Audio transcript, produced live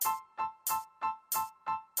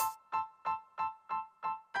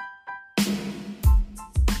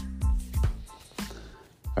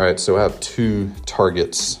All right, so I have 2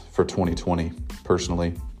 targets for 2020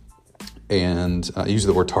 personally, and I use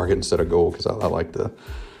the word target instead of goal because I like the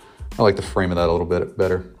frame of that a little bit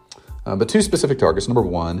better. But 2 specific targets. Number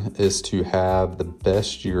 1 is to have the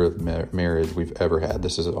best year of marriage we've ever had.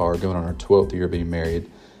 This is going on our 12th year being married,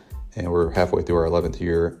 and we're halfway through our 11th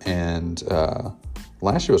year. And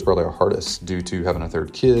last year was probably our hardest due to having a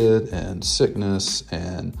 3rd kid and sickness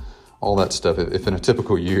and all that stuff. If in a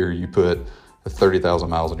typical year you put 30,000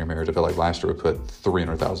 miles on your marriage, I feel like last year we put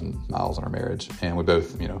 300,000 miles on our marriage. And we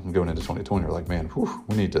both, going into 2020, we're like, man,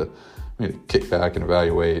 we need to kick back and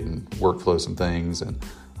evaluate and workflow some things. And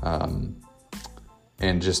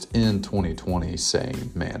just in 2020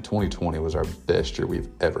 saying, man, 2020 was our best year we've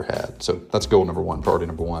ever had. So that's goal number 1, priority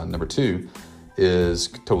number 1. Number 2 is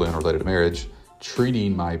totally unrelated to marriage,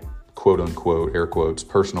 treating my quote unquote, air quotes,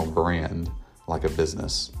 personal brand like a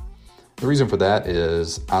business. The reason for that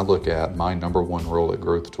is I look at my number 1 role at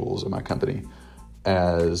Growth Tools in my company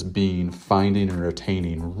as being finding and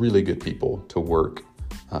retaining really good people to work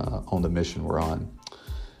on the mission we're on.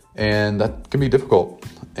 And that can be difficult.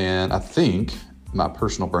 And I think my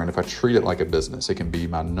personal brand, if I treat it like a business, it can be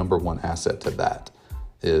my number 1 asset to that,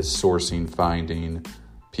 is sourcing, finding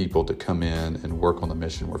people to come in and work on the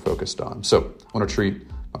mission we're focused on. So I want to treat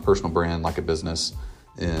my personal brand like a business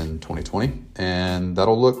in 2020, and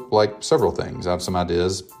that'll look like several things. I have some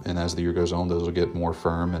ideas, and as the year goes on, those will get more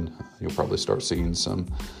firm, and you'll probably start seeing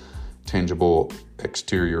some tangible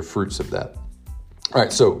exterior fruits of that. All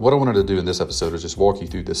right, so what I wanted to do in this episode is just walk you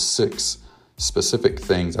through the 6 specific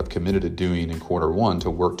things I've committed to doing in quarter 1 to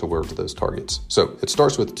work towards those targets. So it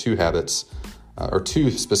starts with 2 habits or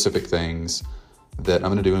 2 specific things that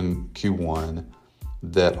I'm going to do in Q1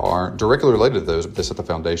 that aren't directly related to those, but they set the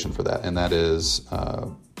foundation for that, and that is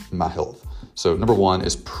my health. So number 1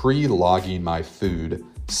 is pre-logging my food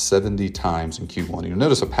 70 times in Q1. You'll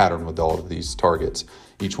notice a pattern with all of these targets.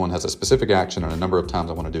 Each one has a specific action and a number of times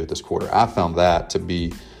I want to do it this quarter. I found that to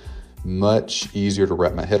be much easier to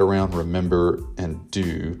wrap my head around, remember, and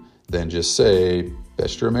do than just say,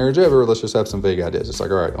 best year of marriage ever, let's just have some vague ideas. It's like,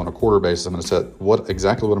 all right, on a quarter basis, I'm going to set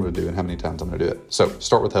exactly what I'm going to do and how many times I'm going to do it. So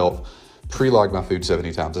start with health. Pre-log my food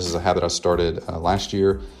 70 times. This is a habit I started last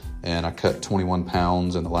year, and I cut 21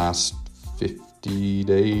 pounds in the last 50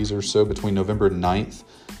 days or so between November 9th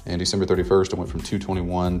and December 31st. I went from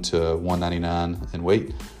 221 to 199 in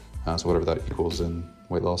weight. So whatever that equals in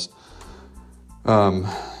weight loss. And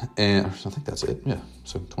I think that's it. Yeah.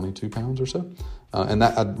 So 22 pounds or so. And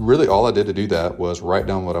that all I did to do that was write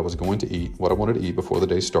down what I was going to eat, what I wanted to eat before the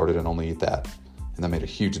day started, and only eat that. And that made a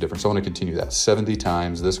huge difference. So I want to continue that 70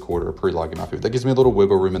 times this quarter, pre-logging my food. That gives me a little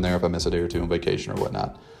wiggle room in there if I miss a day or 2 on vacation or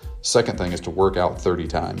whatnot. Second thing is to work out 30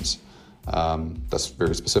 times. That's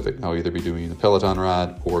very specific. I'll either be doing a Peloton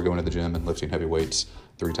ride or going to the gym and lifting heavy weights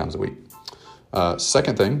 3 times a week.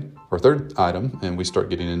 Second thing, or third item, and we start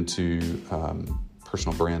getting into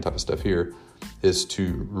personal brand type of stuff here, is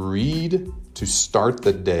to read to start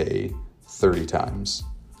the day 30 times.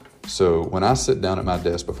 So when I sit down at my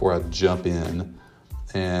desk before I jump in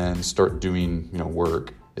and start doing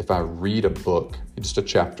work, if I read a book, just a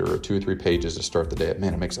chapter or 2 or 3 pages to start the day,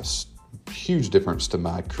 man, it makes a huge difference to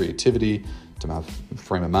my creativity, to my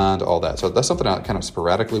frame of mind, all that. So that's something I kind of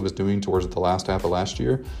sporadically was doing towards the last half of last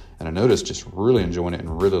year. And I noticed just really enjoying it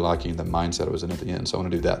and really liking the mindset I was in at the end. So I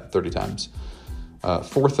want to do that 30 times.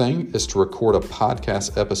 Fourth thing is to record a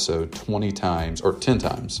podcast episode 20 times or 10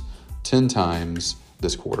 times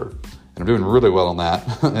this quarter. And I'm doing really well on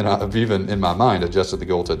that. And I've even in my mind adjusted the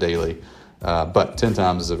goal to daily. But 10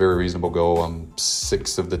 times is a very reasonable goal. I'm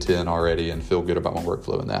 6 of the 10 already and feel good about my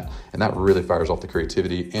workflow in that. And that really fires off the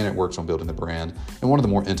creativity, and it works on building the brand and one of the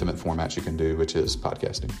more intimate formats you can do, which is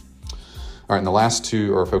podcasting. All right, and the last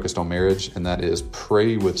 2 are focused on marriage, and that is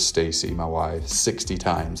pray with Stacy, my wife, 60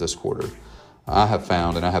 times this quarter. I have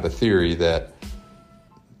found, and I have a theory that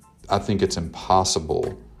I think it's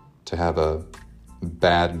impossible to have a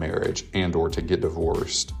bad marriage and or to get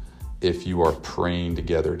divorced if you are praying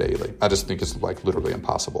together daily. I just think it's like literally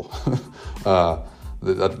impossible. I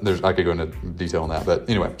could go into detail on that, but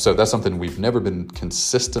anyway, so that's something we've never been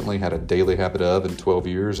consistently had a daily habit of in 12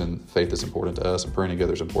 years, and faith is important to us, and praying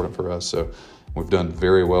together is important for us. So we've done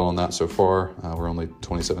very well on that so far. We're only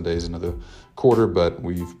 27 days into the quarter, but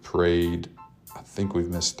we've prayed, I think we've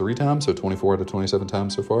missed 3 times, so 24 out of 27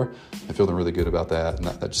 times so far. I'm feeling really good about that, and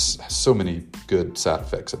that just has so many good side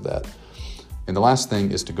effects of that. And the last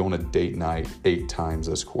thing is to go on a date night 8 times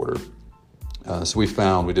this quarter. So we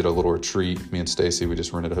did a little retreat, me and Stacy, we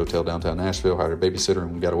just rented a hotel downtown Nashville, hired a babysitter,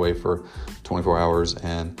 and we got away for 24 hours.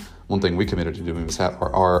 And one thing we committed to doing was have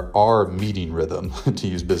our meeting rhythm, to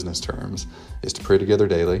use business terms, is to pray together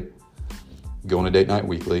daily, go on a date night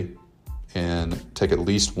weekly, and take at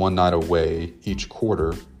least one night away each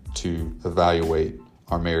quarter to evaluate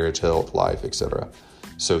our marriage, health, life, etc.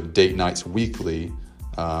 So date nights weekly,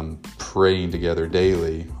 praying together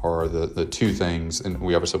daily are the two things. And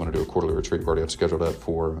we obviously want to do a quarterly retreat. We already have scheduled up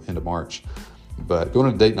for end of March. But going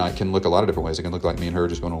on a date night can look a lot of different ways. It can look like me and her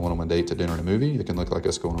just going on a one-on-one date to dinner and a movie. It can look like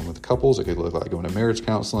us going on with couples. It could look like going to marriage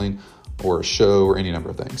counseling or a show or any number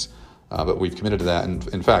of things. But we've committed to that. And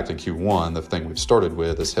in fact, in Q1, the thing we've started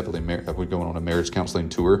with is heavily, we're going on a marriage counseling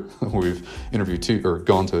tour. We've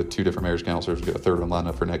gone to 2 different marriage counselors. We've got a third one lined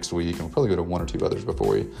up for next week. And we'll probably go to 1 or 2 others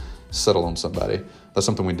before we settle on somebody. That's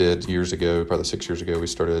something we did years ago, probably 6 years ago. We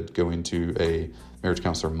started going to a marriage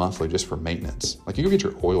counselor monthly just for maintenance. Like, you go get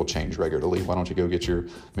your oil change regularly. Why don't you go get your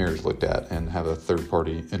marriage looked at and have a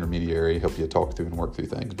third-party intermediary help you talk through and work through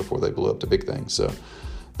things before they blow up to big things. So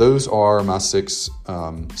those are my 6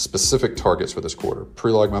 specific targets for this quarter.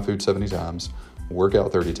 Prelog my food 70 times, work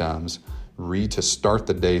out 30 times, read to start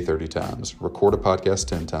the day 30 times, record a podcast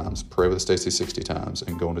 10 times, pray with Stacy 60 times,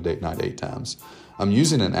 and go on a date night 8 times. I'm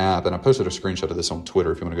using an app, and I posted a screenshot of this on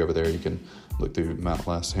Twitter. If you want to go over there, you can look through my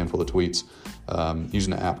last handful of tweets.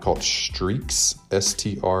 Using an app called Streaks, Streaks.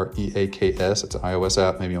 It's an iOS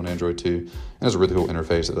app, maybe on Android too. And it's a really cool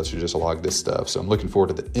interface that lets you just log this stuff. So I'm looking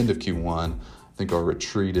forward to the end of Q1. I think our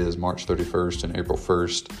retreat is March 31st and April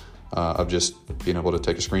 1st, of just being able to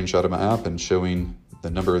take a screenshot of my app and showing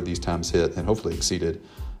the number of these times hit and hopefully exceeded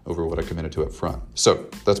over what I committed to up front. So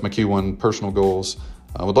that's my Q1 personal goals.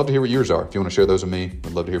 I would love to hear what yours are. If you want to share those with me,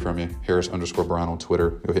 I'd love to hear from you. Harris_Brian on Twitter.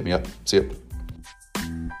 Go hit me up. See ya.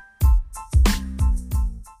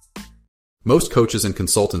 Most coaches and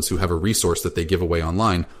consultants who have a resource that they give away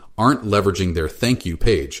online aren't leveraging their thank you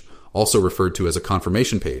page, also referred to as a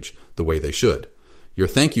confirmation page, the way they should. Your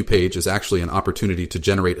thank you page is actually an opportunity to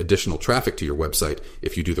generate additional traffic to your website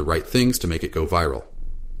if you do the right things to make it go viral.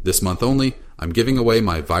 This month only, I'm giving away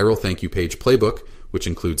my viral thank you page playbook, which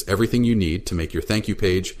includes everything you need to make your thank you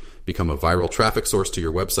page become a viral traffic source to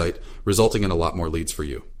your website, resulting in a lot more leads for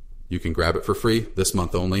you. You can grab it for free this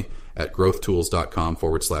month only at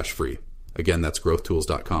growthtools.com/free. Again, that's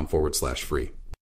growthtools.com/free.